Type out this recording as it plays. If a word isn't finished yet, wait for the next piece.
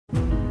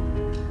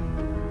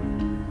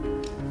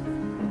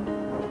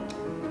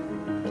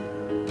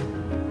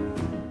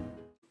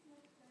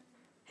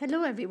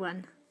Hello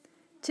everyone.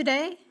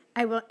 Today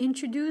I will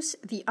introduce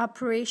the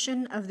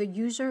operation of the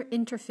user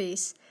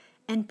interface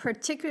and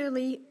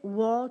particularly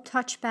wall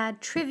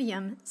touchpad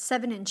Trivum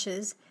 7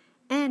 inches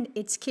and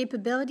its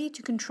capability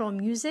to control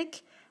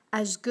music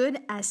as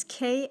good as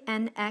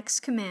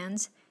KNX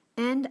commands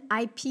and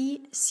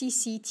IP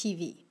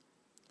CCTV.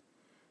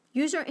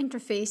 User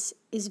interface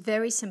is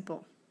very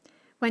simple.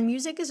 When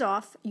music is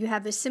off, you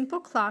have a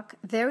simple clock,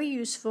 very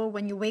useful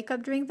when you wake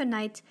up during the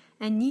night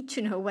and need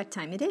to know what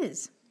time it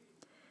is.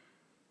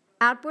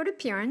 Outward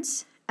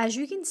appearance, as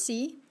you can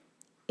see,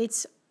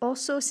 it's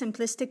also a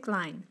simplistic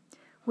line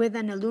with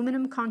an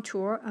aluminum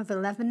contour of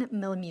 11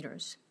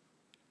 millimeters.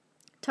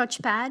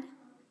 Touchpad,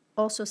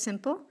 also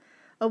simple.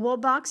 A wall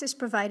box is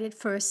provided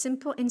for a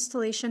simple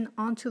installation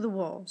onto the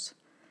walls.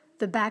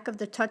 The back of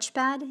the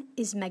touchpad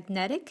is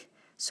magnetic,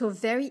 so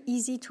very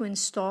easy to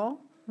install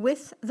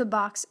with the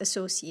box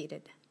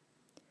associated.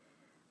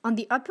 On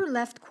the upper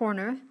left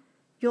corner,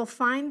 you'll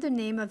find the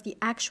name of the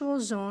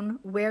actual zone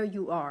where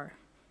you are.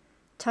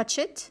 Touch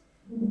it,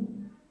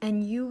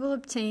 and you will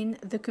obtain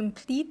the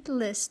complete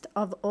list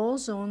of all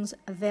zones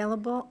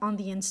available on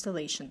the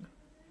installation.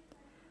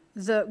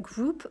 The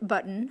Group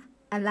button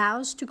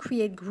allows to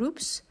create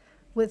groups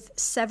with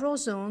several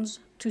zones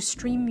to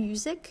stream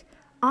music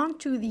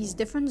onto these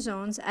different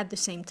zones at the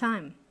same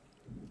time.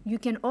 You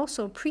can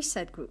also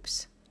preset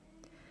groups.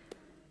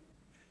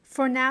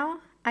 For now,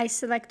 I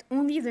select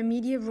only the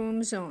media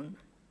room zone.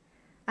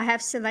 I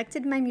have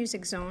selected my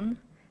music zone.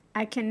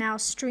 I can now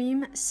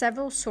stream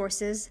several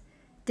sources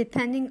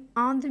depending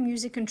on the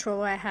music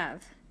controller I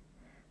have.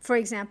 For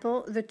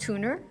example, the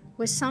tuner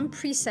with some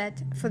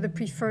preset for the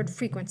preferred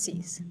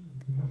frequencies.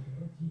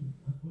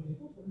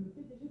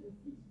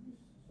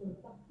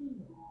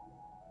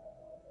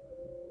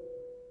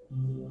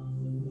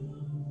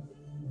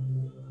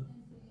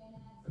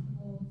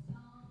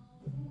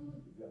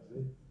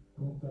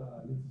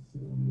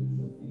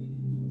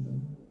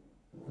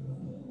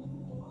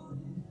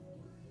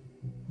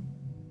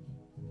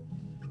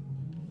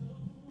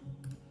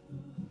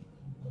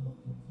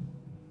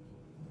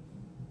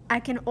 I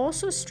can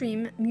also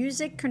stream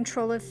music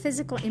controller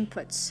physical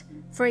inputs,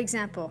 for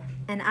example,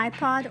 an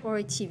iPod or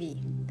a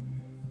TV.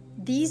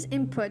 These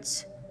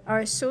inputs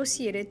are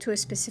associated to a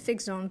specific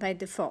zone by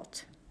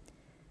default.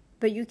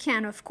 But you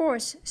can, of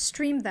course,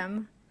 stream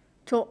them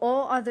to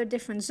all other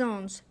different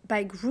zones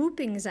by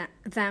grouping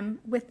them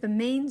with the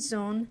main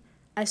zone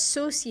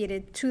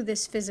associated to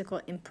this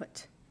physical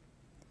input.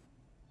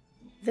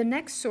 The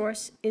next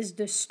source is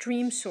the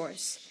stream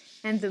source,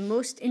 and the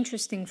most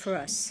interesting for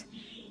us.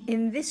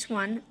 In this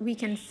one, we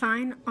can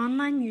find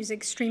online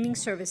music streaming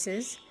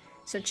services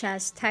such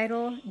as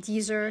Tidal,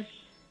 Deezer,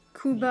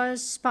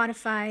 Qobuz,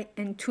 Spotify,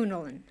 and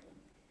TuneIn.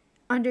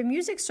 Under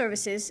Music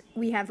Services,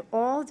 we have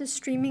all the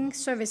streaming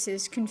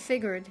services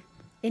configured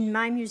in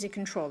my music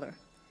controller.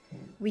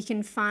 We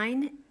can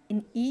find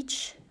in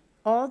each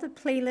all the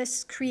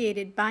playlists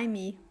created by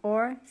me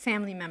or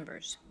family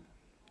members.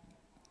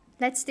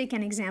 Let's take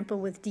an example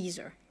with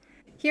Deezer.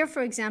 Here,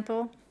 for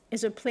example,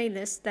 is a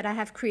playlist that I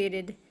have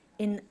created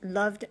in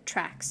loved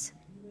tracks.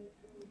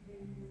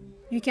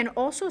 You can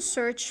also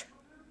search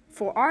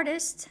for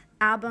artists,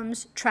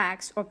 albums,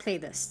 tracks, or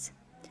playlists.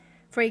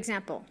 For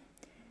example,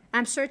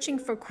 I'm searching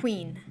for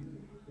Queen,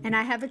 and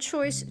I have a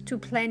choice to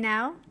play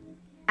now,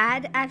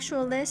 add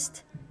actual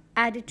list,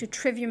 add it to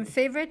Trivum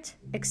favorite,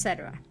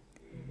 etc.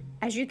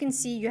 As you can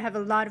see, you have a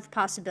lot of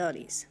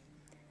possibilities.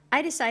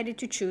 I decided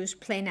to choose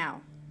play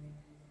now.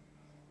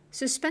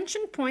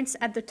 Suspension points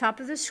at the top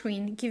of the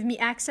screen give me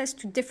access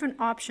to different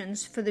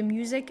options for the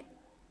music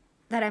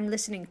that I'm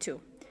listening to.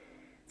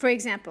 For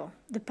example,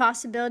 the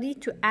possibility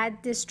to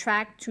add this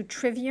track to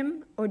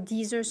Trivum or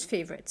Deezer's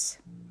favorites.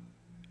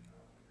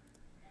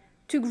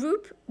 To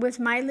group with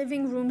my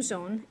living room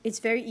zone, it's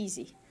very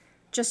easy.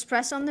 Just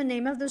press on the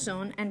name of the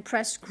zone and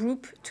press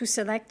group to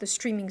select the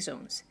streaming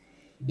zones.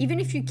 Even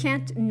if you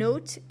can't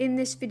note in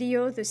this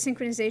video the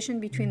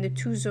synchronization between the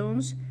two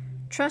zones,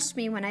 trust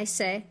me when I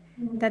say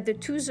that the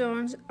two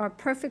zones are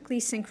perfectly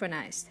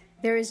synchronized.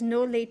 There is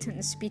no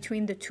latency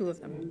between the two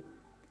of them.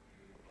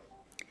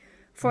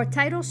 For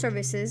Tidal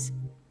services,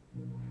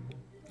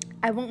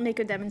 I won't make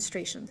a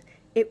demonstration.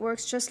 It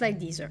works just like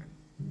Deezer.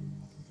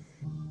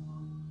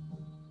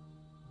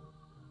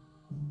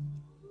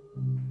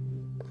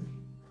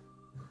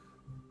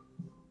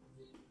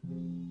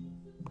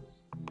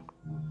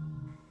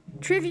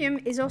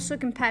 Trivum is also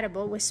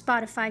compatible with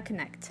Spotify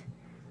Connect.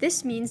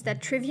 This means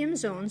that Trivum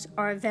zones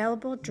are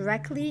available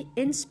directly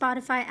in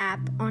Spotify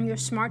app on your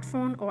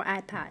smartphone or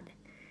iPad,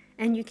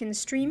 and you can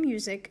stream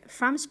music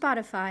from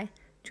Spotify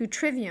to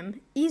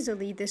Trivum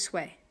easily this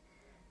way,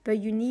 but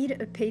you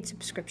need a paid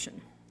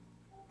subscription.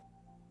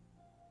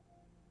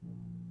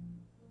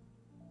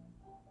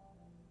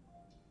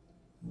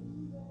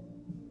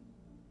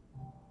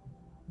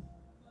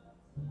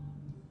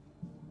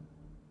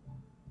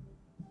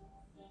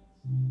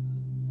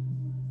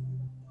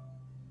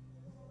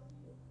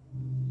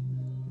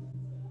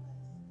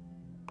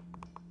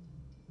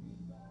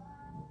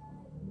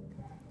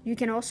 You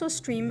can also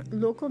stream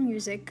local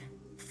music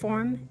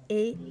form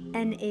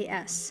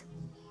ANAS.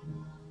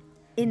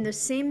 In the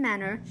same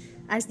manner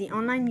as the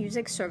online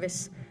music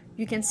service,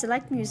 you can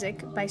select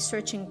music by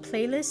searching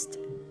playlist,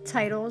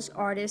 titles,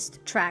 artists,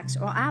 tracks,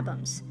 or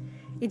albums.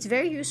 It's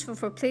very useful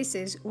for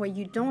places where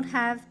you don't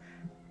have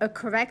a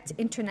correct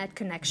internet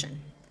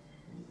connection.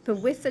 But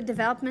with the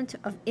development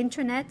of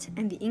internet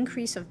and the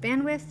increase of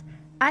bandwidth,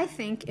 I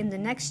think in the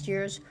next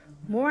years,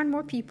 more and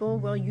more people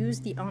will use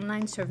the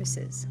online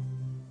services.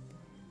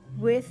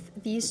 With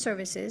these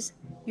services,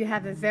 you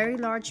have a very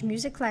large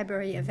music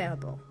library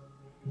available.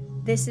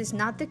 This is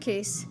not the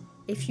case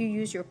if you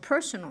use your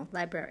personal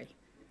library.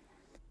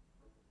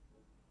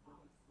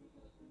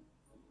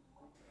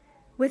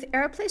 With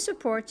AirPlay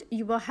support,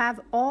 you will have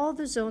all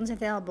the zones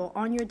available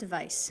on your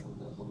device.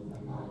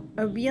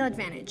 A real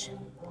advantage.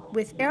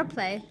 With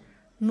AirPlay,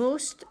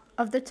 most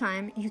of the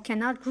time you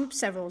cannot group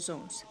several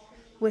zones.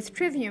 With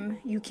Trivum,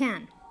 you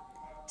can.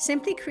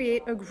 Simply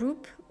create a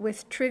group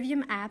with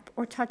Trivum app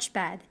or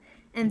Touchpad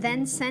and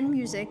then send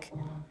music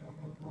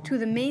to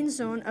the main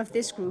zone of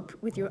this group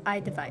with your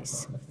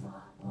iDevice.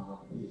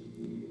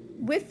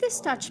 With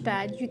this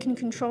touchpad, you can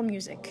control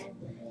music,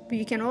 but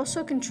you can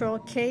also control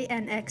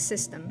KNX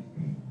system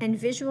and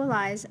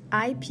visualize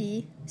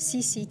IP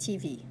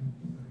CCTV.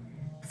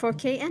 For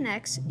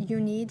KNX, you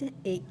need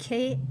a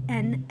KNX/IP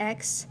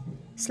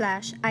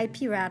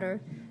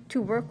router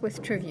to work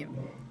with Trivum.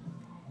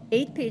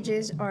 8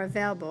 pages are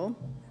available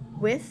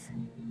with,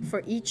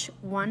 for each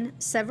one,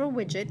 several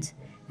widgets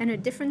and a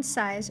different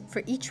size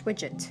for each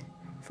widget,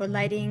 for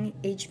lighting,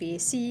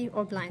 HVAC,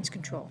 or blinds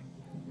control.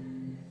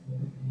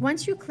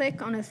 Once you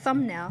click on a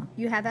thumbnail,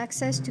 you have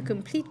access to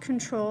complete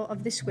control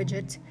of this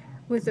widget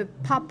with a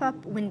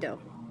pop-up window.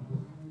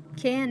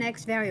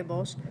 KNX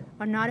variables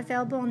are not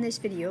available in this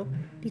video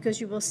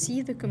because you will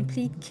see the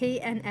complete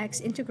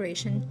KNX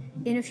integration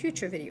in a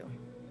future video.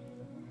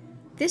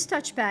 This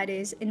touchpad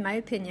is, in my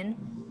opinion,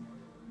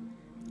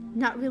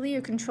 not really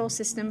a control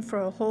system for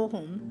a whole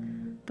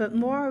home, but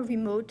more a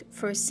remote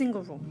for a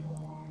single room.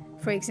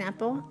 For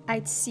example,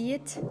 I'd see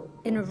it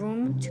in a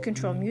room to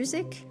control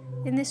music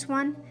in this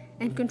one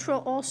and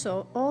control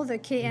also all the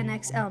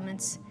KNX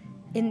elements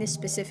in this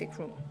specific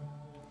room.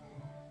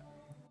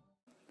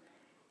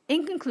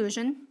 In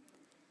conclusion,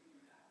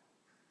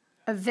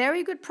 a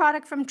very good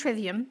product from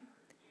Trivum.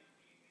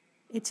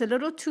 It's a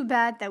little too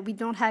bad that we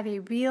don't have a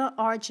real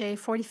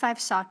RJ45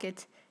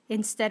 socket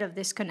instead of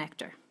this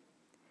connector.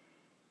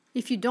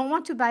 If you don't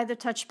want to buy the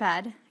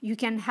touchpad, you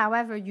can,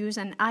 however, use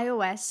an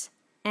iOS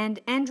and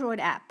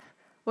Android app,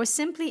 or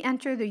simply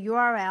enter the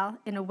URL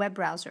in a web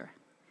browser.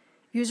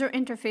 User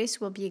interface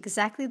will be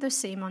exactly the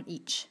same on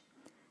each.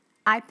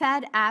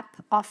 iPad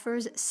app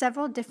offers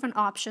several different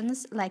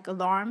options like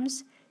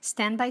alarms,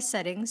 standby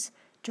settings,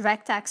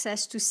 direct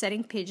access to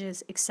setting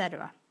pages,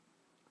 etc.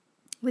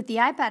 With the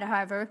iPad,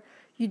 however,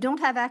 you don't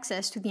have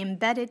access to the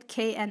embedded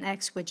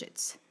KNX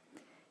widgets.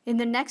 In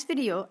the next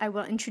video, I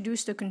will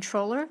introduce the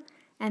controller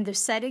and the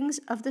settings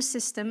of the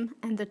system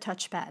and the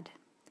touchpad.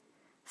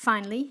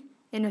 Finally,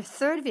 in a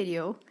third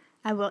video,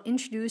 I will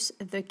introduce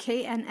the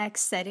KNX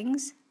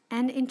settings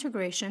and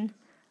integration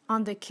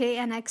on the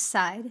KNX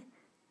side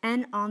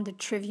and on the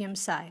Trivum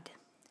side.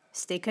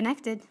 Stay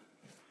connected.